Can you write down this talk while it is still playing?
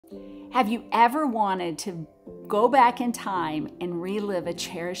Have you ever wanted to go back in time and relive a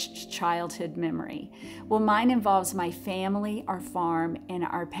cherished childhood memory? Well, mine involves my family, our farm, and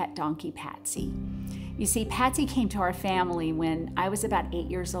our pet donkey, Patsy. You see, Patsy came to our family when I was about 8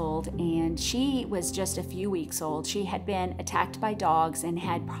 years old, and she was just a few weeks old. She had been attacked by dogs and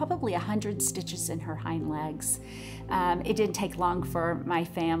had probably 100 stitches in her hind legs. It didn't take long for my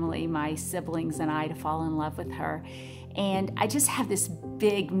family, my siblings and I, to fall in love with her. And I just have this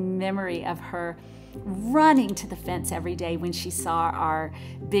big memory of her running to the fence every day when she saw our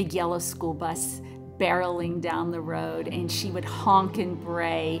big yellow school bus barreling down the road, and she would honk and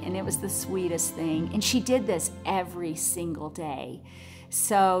bray, and it was the sweetest thing. And she did this every single day.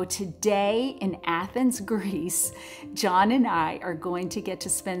 So today in Athens, Greece, John and I are going to get to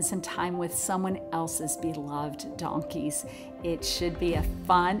spend some time with someone else's beloved donkeys. It should be a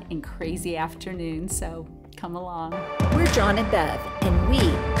fun and crazy afternoon, so come along. We're John and Bev, and we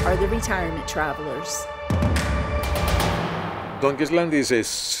are the retirement travelers. Donkey's Land is a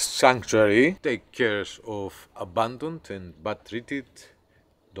sanctuary. Take care of abandoned and bad treated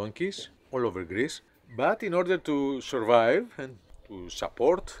donkeys all over Greece. But in order to survive and to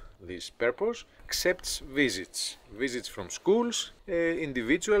support this purpose, accepts visits from schools,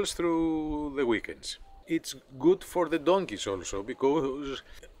 individuals through the weekends. It's good for the donkeys also, because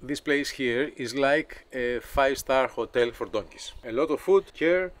this place here is like a 5-star hotel for donkeys. A lot of food,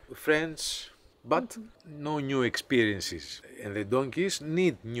 care, friends, but no new experiences. And the donkeys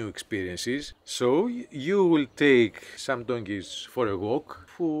need new experiences. So you will take some donkeys for a walk,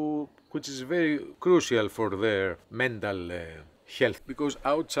 which is very crucial for their mental health, because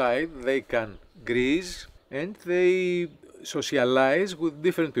outside they can graze and they socialize with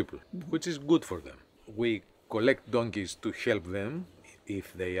different people, which is good for them. We collect donkeys to help them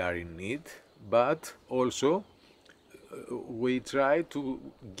if they are in need, but also we try to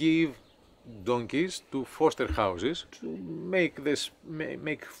give donkeys to foster houses to make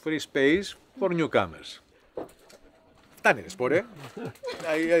free space for newcomers. Φτάνει, σπορέ.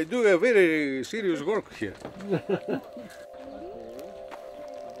 I do a very serious work here.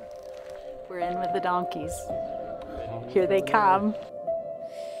 We're in with the donkeys. Here they come.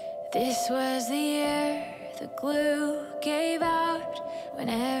 This was the year the glue gave out, when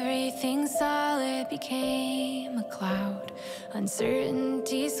everything solid became a cloud.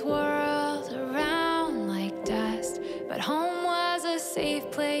 Uncertainty swirled around like dust, but home was a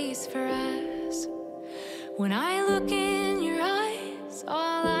safe place for us. When I look in your eyes,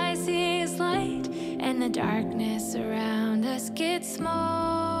 all I see is light, and the darkness around us gets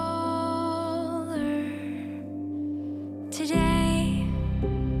smaller. Today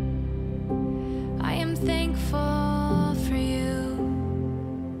thankful for you.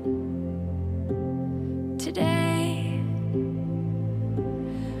 Today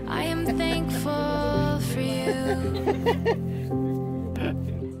I am thankful for you.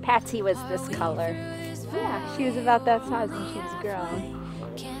 Patsy was this color. Yeah, she was about that size when she was grown.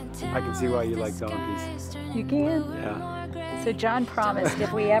 I can see why you like donkeys. You can? Yeah. So John promised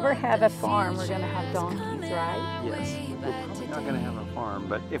if we ever have a farm, we're going to have donkeys, right? Yes. We're probably not going to have a farm,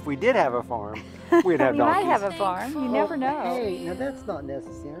 but if we did have a farm, we'd have We donkeys. might have a farm. You never know. Hey, now that's not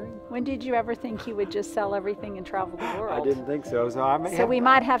necessary. When did you ever think you would just sell everything and travel the world? I didn't think so, so I may have, we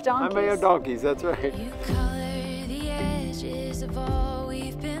might have donkeys. I may have donkeys, that's right. You color the edges of all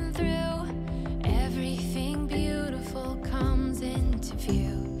we've been through. Everything beautiful comes into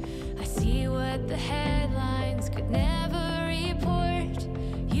view. I see what the headlines could never report.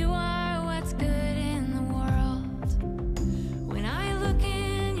 You are what's good in the world. When I look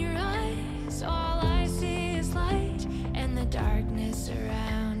in your eyes, all I see is light, and the darkness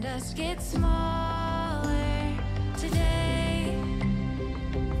around us gets smaller. Today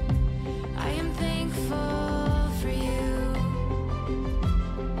I am thankful for you.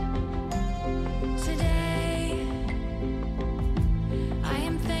 Today I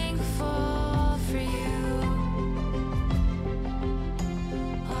am thankful for you.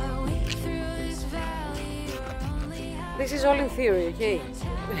 Are we through this valley or only half? This is all in theory, okay?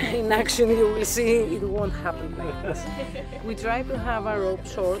 In action you will see it won't happen like this. We try to have our rope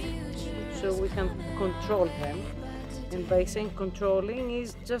short so we can control them. And by saying controlling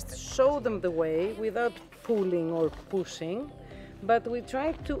is just show them the way without pulling or pushing. But we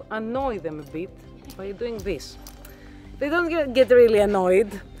try to annoy them a bit by doing this. They don't get really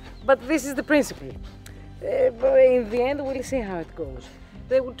annoyed, but this is the principle. But in the end we'll see how it goes.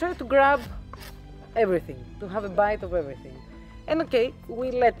 They will try to grab everything, to have a bite of everything. And okay,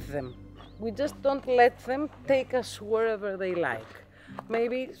 we let them. We just don't let them take us wherever they like.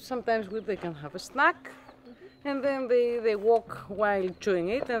 Maybe sometimes they can have a snack, and then they walk while chewing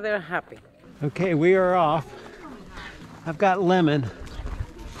it, and they're happy. Okay, we are off. I've got Lemon.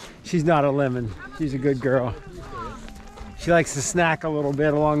 She's not a lemon. She's a good girl. She likes to snack a little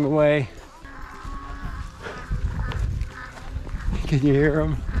bit along the way. Can you hear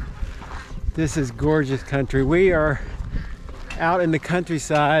them? This is gorgeous country. We are out in the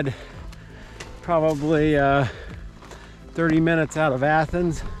countryside, probably 30 minutes out of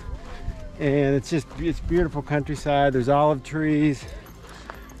Athens, and it's beautiful countryside. There's olive trees.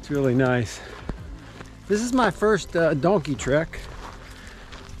 It's really nice. This is my first donkey trek.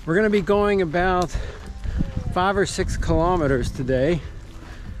 We're going to be going about 5 or 6 kilometers today,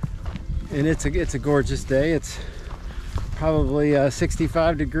 and it's a gorgeous day. It's probably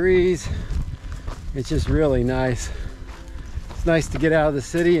 65 degrees. It's just really nice. It's nice to get out of the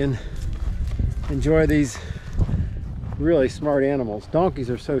city and enjoy these really smart animals. Donkeys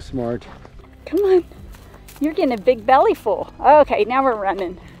are so smart. Come on. You're getting a big belly full. Okay, now we're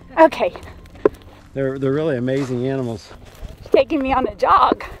running. Okay. They're really amazing animals. She's taking me on a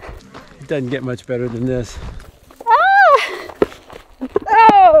jog. It doesn't get much better than this. Ah!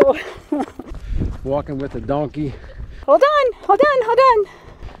 Oh! Walking with a donkey Hold on, hold on, hold on.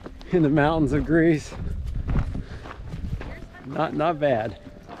 in the mountains of Greece. Not bad.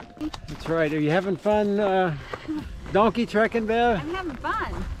 That's right. Are you having fun donkey trekking, Bev? I'm having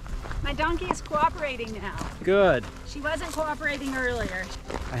fun. My donkey is cooperating now. Good. She wasn't cooperating earlier.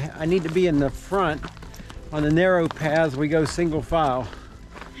 I need to be in the front. On the narrow paths, we go single file.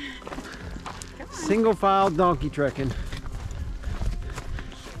 Single file donkey trekking.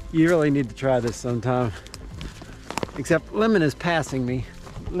 You really need to try this sometime. Except Lemon is passing me.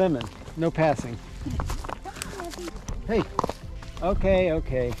 Lemon, no passing. Hey.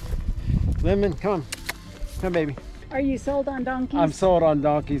 Okay. Lemon, come. Come, baby. Are you sold on donkeys? I'm sold on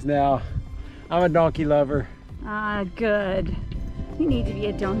donkeys now. I'm a donkey lover. Ah, good. You need to be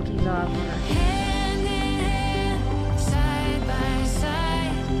a donkey lover. Hand in hand, side by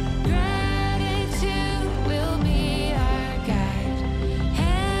side, gratitude will be our guide.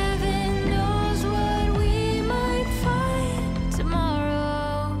 Heaven knows what we might find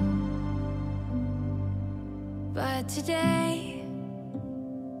tomorrow, but today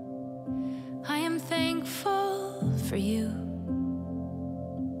I am thankful for you.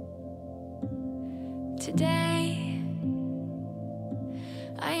 Today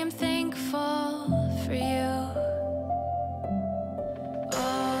I am thankful for you.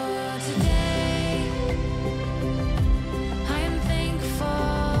 Oh, today I am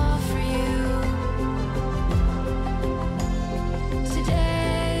thankful for you.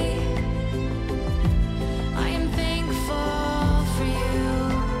 Today I am thankful for you.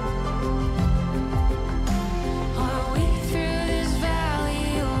 Are we through this valley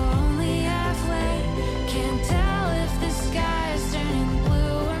or only halfway? Can't tell if the sky is turning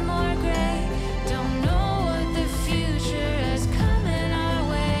blue or more gray. Don't know what the future has coming our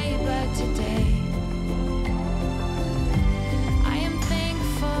way, but today I am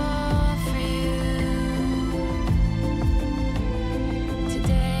thankful for you.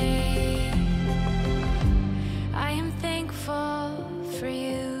 Today I am thankful for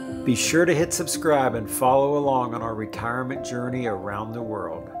you. Be sure to hit subscribe and follow along on our retirement journey around the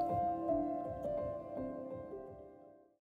world.